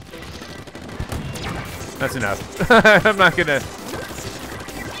 That's enough. I'm not gonna.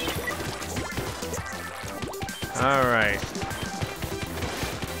 All right.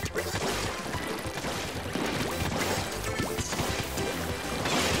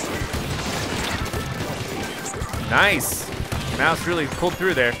 Nice. Mouse really pulled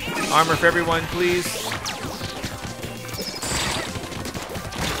through there. Armor for everyone, please.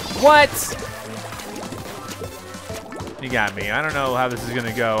 What? You got me. I don't know how this is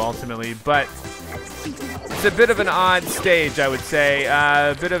gonna go ultimately, but it's a bit of an odd stage, I would say.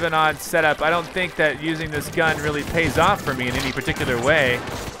 A bit of an odd setup. I don't think that using this gun really pays off for me in any particular way.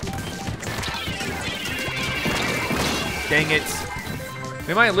 Dang it.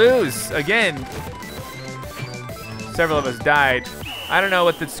 We might lose again. Several of us died. I don't know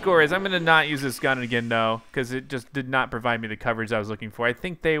what the score is. I'm going to not use this gun again, though, because it just did not provide me the coverage I was looking for. I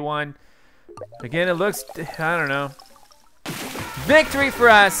think they won. Again, it looks, I don't know. Victory for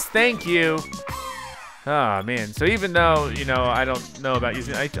us. Thank you. Oh, man. So even though, you know, I don't know about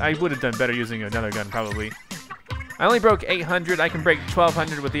using, I would have done better using another gun, probably. I only broke 800. I can break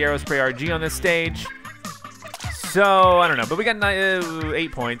 1200 with the Aerospray RG on this stage. So, I don't know. But we got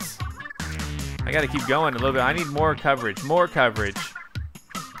 8 points. I got to keep going a little bit. I need more coverage. More coverage.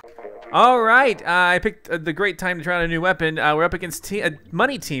 All right. I picked the great time to try out a new weapon. We're up against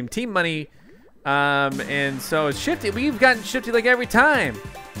Money Team. Team Money. And so it's shifty. We've gotten shifty like every time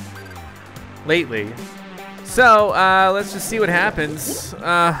lately. So let's just see what happens.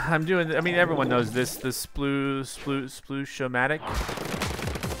 I'm doing, I mean, everyone knows this, the Splatfest.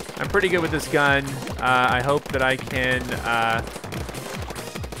 I'm pretty good with this gun. I hope that I can,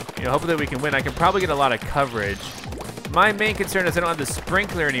 you know, hopefully we can win. I can probably get a lot of coverage. My main concern is I don't have the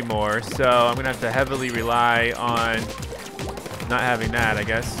sprinkler anymore, so I'm gonna have to heavily rely on not having that, I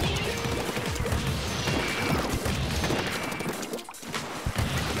guess.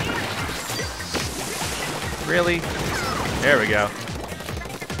 Really? There we go.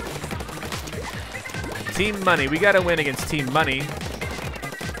 Team Money. We gotta win against Team Money.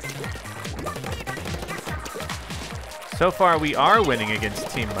 So far, we are winning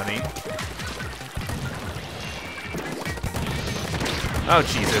against Team Money. Oh,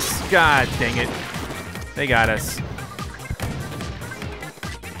 Jesus. God dang it. They got us.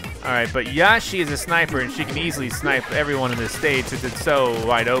 All right, but Yashi is a sniper, and she can easily snipe everyone on this stage since it's so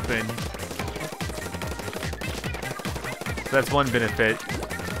wide open. So that's one benefit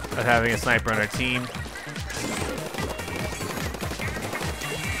of having a sniper on our team.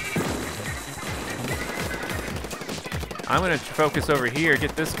 I'm gonna focus over here,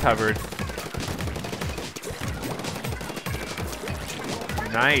 get this covered.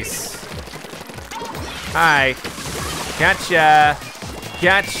 Nice. Hi. Gotcha.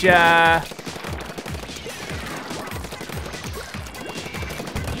 Gotcha.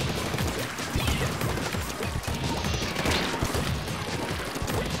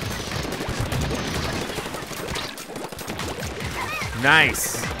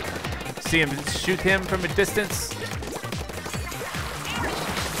 Nice. See him shoot him from a distance.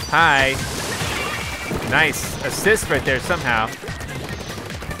 Hi. Nice. Assist right there somehow.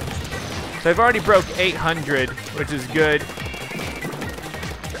 So I've already broke 800, which is good.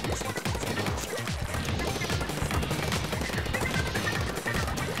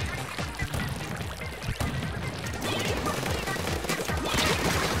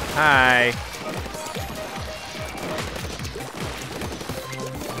 Hi.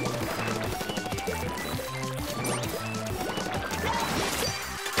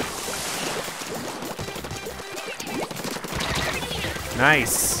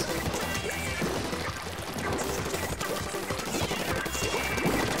 Nice.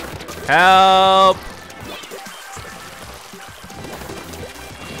 Help.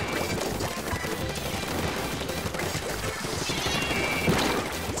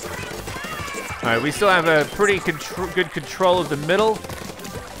 All right, we still have a pretty good control of the middle.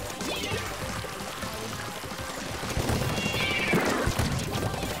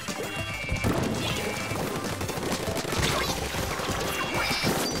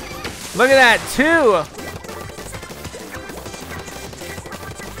 Look at that, 2.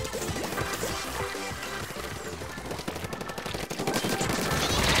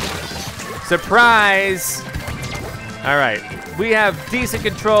 Surprise! All right, we have decent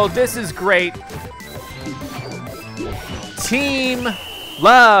control. This is great. Team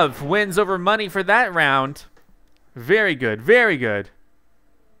Love wins over money for that round. Very good, very good.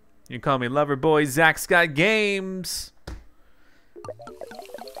 You can call me Lover Boy ZackScottGames.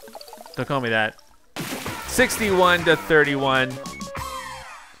 Don't call me that. 61 to 31.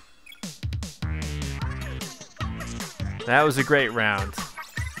 That was a great round.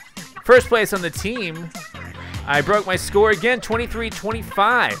 First place on the team. I broke my score again,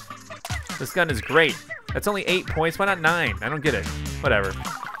 23-25. This gun is great. That's only 8 points. Why not 9? I don't get it. Whatever.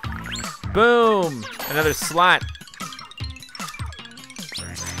 Boom! Another slot.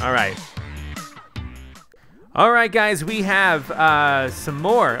 All right. All right, guys. We have some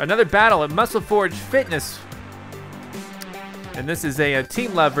more. Another battle at Muscle Forge Fitness. And this is a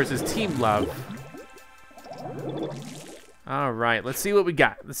Team Love versus Team Love. All right. Let's see what we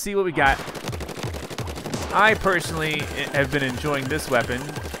got. Let's see what we got. I personally have been enjoying this weapon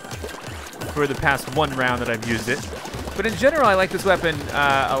for the past one round that I've used it. But in general, I like this weapon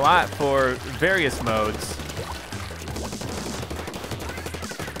a lot for various modes.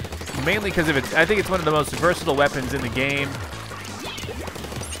 Mainly because of I think it's one of the most versatile weapons in the game.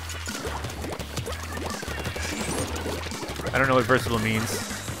 I don't know what versatile means.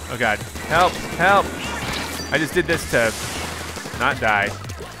 Oh God, help, help. I just did this to not die.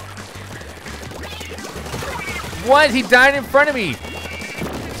 What? He died in front of me.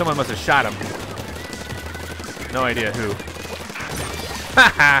 Someone must have shot him. No idea who.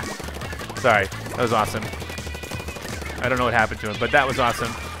 Haha. Sorry, that was awesome. I don't know what happened to him, but that was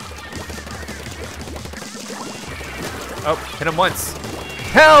awesome. Oh, hit him once.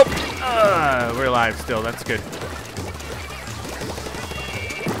 Help! We're alive still, that's good.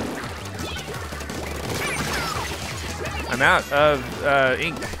 I'm out of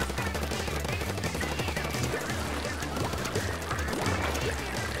ink.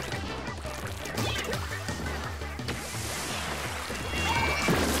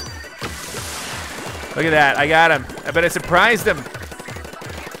 Look at that, I got him. I bet I surprised him.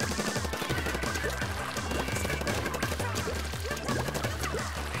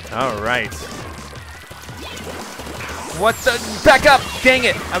 All right. What the? Back up! Dang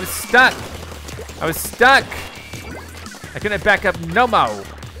it! I was stuck. I was stuck. I couldn't back up no more. All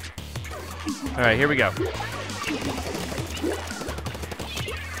right, here we go.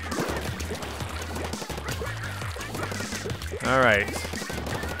 All right.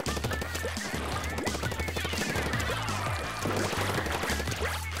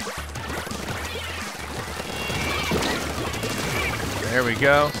 There we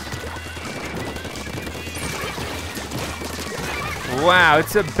go. Wow,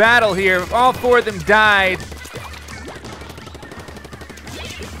 it's a battle here. All four of them died.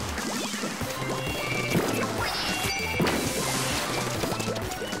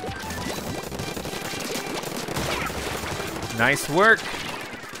 Nice work.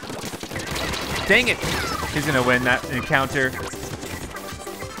 Dang it. He's gonna win that encounter.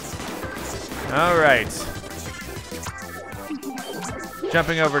 All right.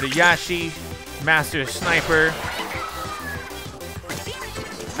 Jumping over to Yashi, Master Sniper.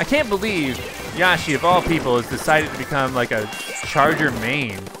 I can't believe Yashi, of all people, has decided to become like a Charger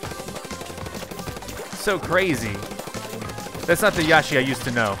main. So crazy. That's not the Yashi I used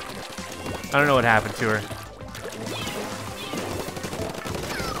to know. I don't know what happened to her.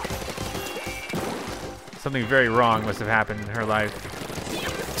 Something very wrong must have happened in her life.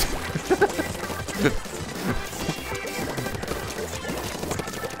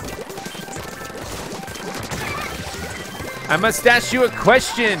 I must ask you a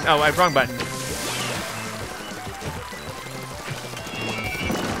question. Oh, I have wrong button.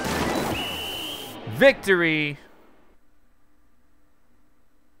 Victory.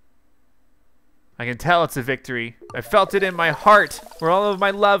 I can tell it's a victory. I felt it in my heart, where all of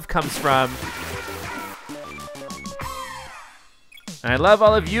my love comes from. And I love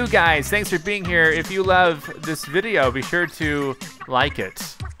all of you guys. Thanks for being here. If you love this video, be sure to like it,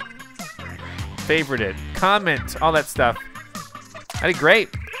 favorite it, comment, all that stuff. I did great.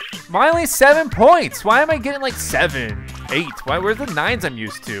 Why only 7 points? Why am I getting like 7, 8? Why? Where's the 9s I'm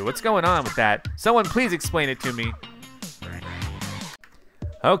used to? What's going on with that? Someone please explain it to me.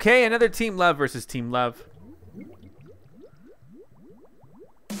 Okay, another Team Love versus Team Love.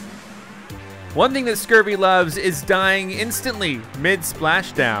 One thing that Scurvy loves is dying instantly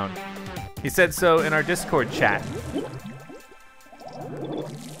mid-splashdown. He said so in our Discord chat.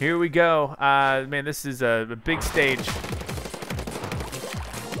 Here we go. Man, this is a big stage.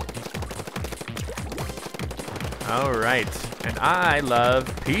 All right. And I love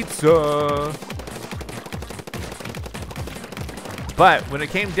pizza. But when it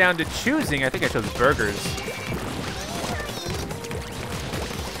came down to choosing, I think I chose burgers.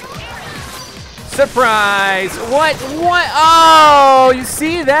 Surprise! What? What? Oh, you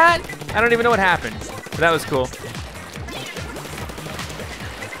see that? I don't even know what happened. But that was cool.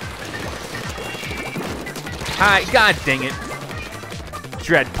 Hi, god dang it.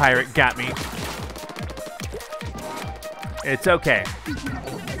 Dread Pirate got me. It's okay.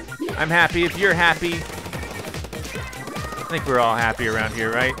 I'm happy if you're happy. I think we're all happy around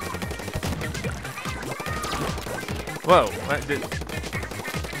here, right? Whoa. What did...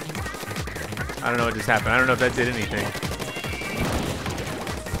 I don't know what just happened. I don't know if that did anything.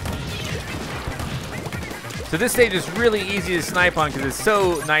 So this stage is really easy to snipe on because it's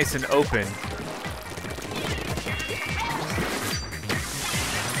so nice and open.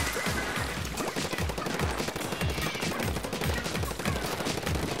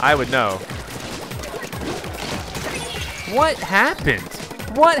 I would know. What happened?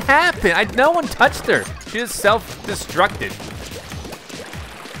 What happened? No one touched her. She just self-destructed.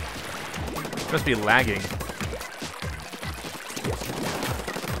 Must be lagging.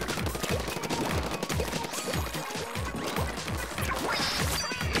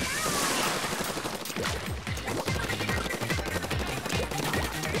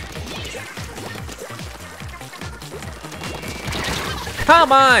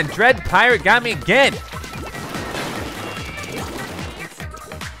 Come on, Dread Pirate got me again.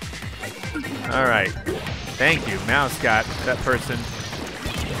 All right, thank you, Mouse got that person.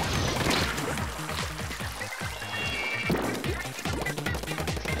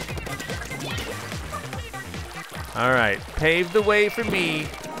 All right, pave the way for me.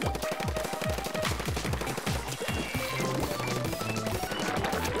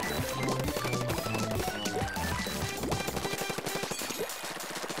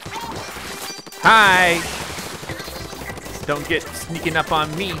 Hi! Don't get sneaking up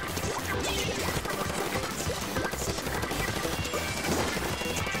on me.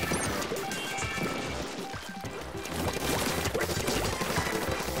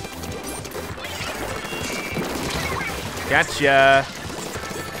 Gotcha.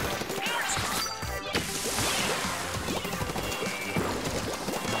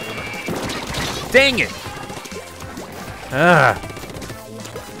 Dang it! Ugh.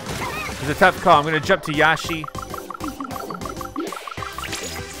 It's a tough call. I'm gonna jump to Yashi.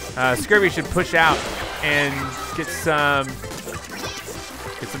 Scurvy should push out and get some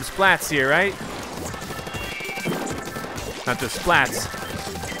splats here, right? Not just splats.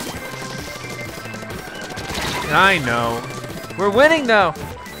 I know. We're winning though.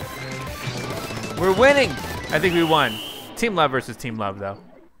 We're winning. I think we won. Team Love versus Team Love though.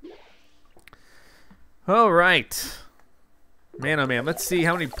 All right. Man, oh man, let's see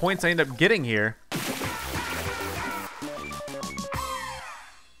how many points I end up getting here.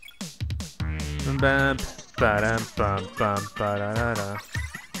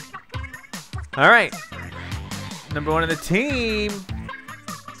 All right, number one in the team.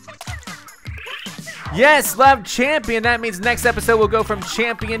 Yes, Love Champion. That means next episode we'll go from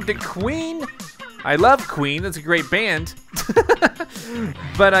Champion to Queen. I love Queen. That's a great band.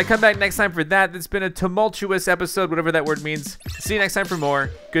 But come back next time for that. It's been a tumultuous episode, whatever that word means. See you next time for more.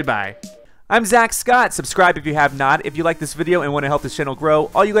 Goodbye. I'm Zack Scott. Subscribe if you have not. If you like this video and want to help this channel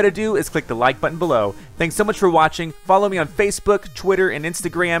grow, all you got to do is click the like button below. Thanks so much for watching. Follow me on Facebook, Twitter, and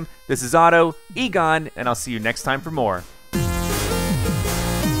Instagram. This is Otto, Egon, and I'll see you next time for more.